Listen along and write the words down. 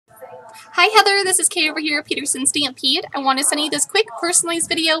Hi Heather, this is Kay over here at Peterson Stampede. I want to send you this quick personalized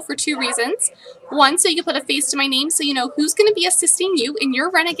video for two reasons. One, so you can put a face to my name so you know who's going to be assisting you in your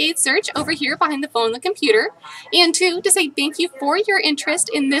Renegade search over here behind the phone and the computer. And two, to say thank you for your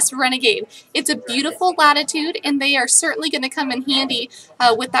interest in this Renegade. It's a beautiful Latitude and they are certainly going to come in handy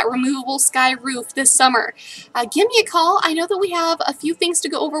with that removable sky roof this summer. Give me a call. I know that we have a few things to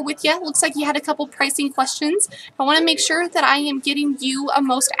go over with you. Looks like you had a couple pricing questions. I want to make sure that I am getting you a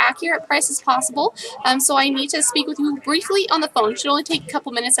most accurate price as possible. So I need to speak with you briefly on the phone. It should only take a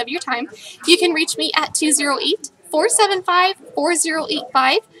couple minutes of your time. You can reach me at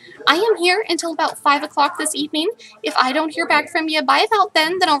 208-475-4085. I am here until about 5 o'clock this evening. If I don't hear back from you by about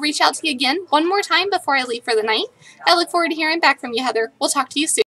then I'll reach out to you again one more time before I leave for the night. I look forward to hearing back from you, Heather. We'll talk to you soon.